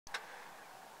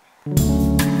Do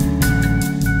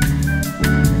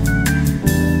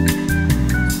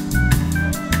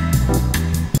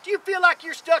you feel like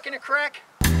you're stuck in a crack?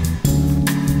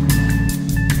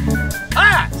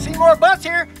 Hi, Seymour Butts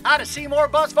here, out of Seymour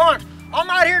Butts Farms. I'm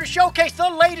out here to showcase the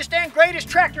latest and greatest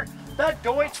tractor, the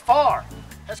Deutz-Fahr.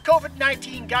 Has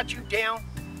COVID-19 got you down?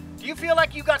 Do you feel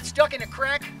like you got stuck in a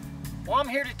crack? Well, I'm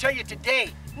here to tell you today,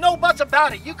 no buts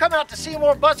about it. You come out to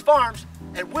Seymour Butts Farms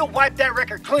and we'll wipe that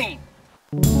record clean.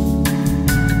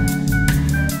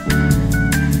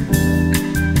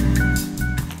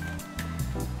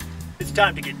 It's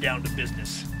time to get down to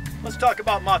business. Let's talk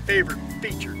about my favorite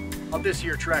feature of this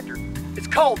here tractor. It's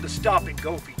called the stop and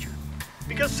go feature.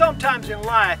 Because sometimes in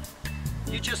life,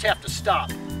 you just have to stop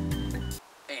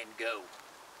and go.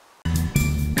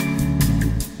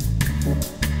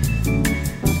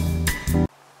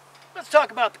 Let's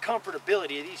talk about the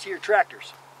comfortability of these here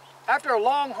tractors. After a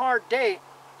long, hard day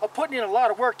of putting in a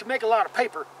lot of work to make a lot of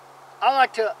paper, I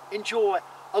like to enjoy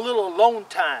a little alone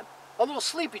time, a little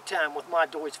sleepy time with my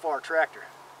Deutz-Fahr tractor.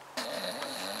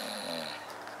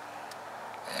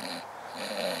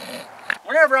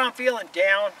 Whenever I'm feeling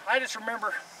down, I just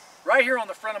remember right here on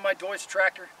the front of my Deutz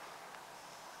tractor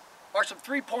are some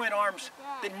 3-point arms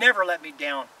that never let me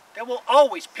down, that will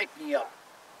always pick me up.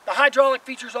 The hydraulic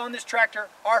features on this tractor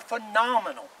are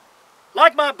phenomenal.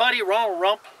 Like my buddy Ronald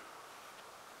Rump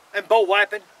and Bo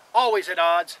Wiping, always at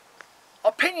odds.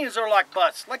 Opinions are like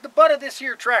butts, like the butt of this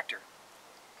here tractor.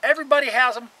 Everybody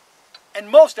has them, and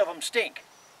most of them stink.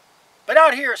 But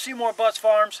out here at Seymour Butts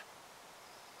Farms,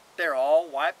 they're all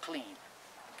wiped clean.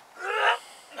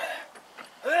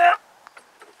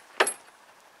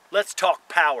 Let's talk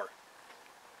power.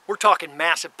 We're talking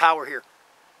massive power here.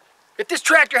 If this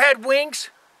tractor had wings,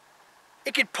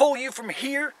 it could pull you from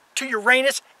here to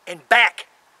Uranus and back.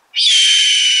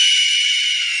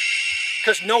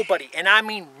 Because nobody, and I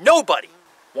mean nobody,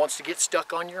 wants to get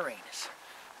stuck on Uranus.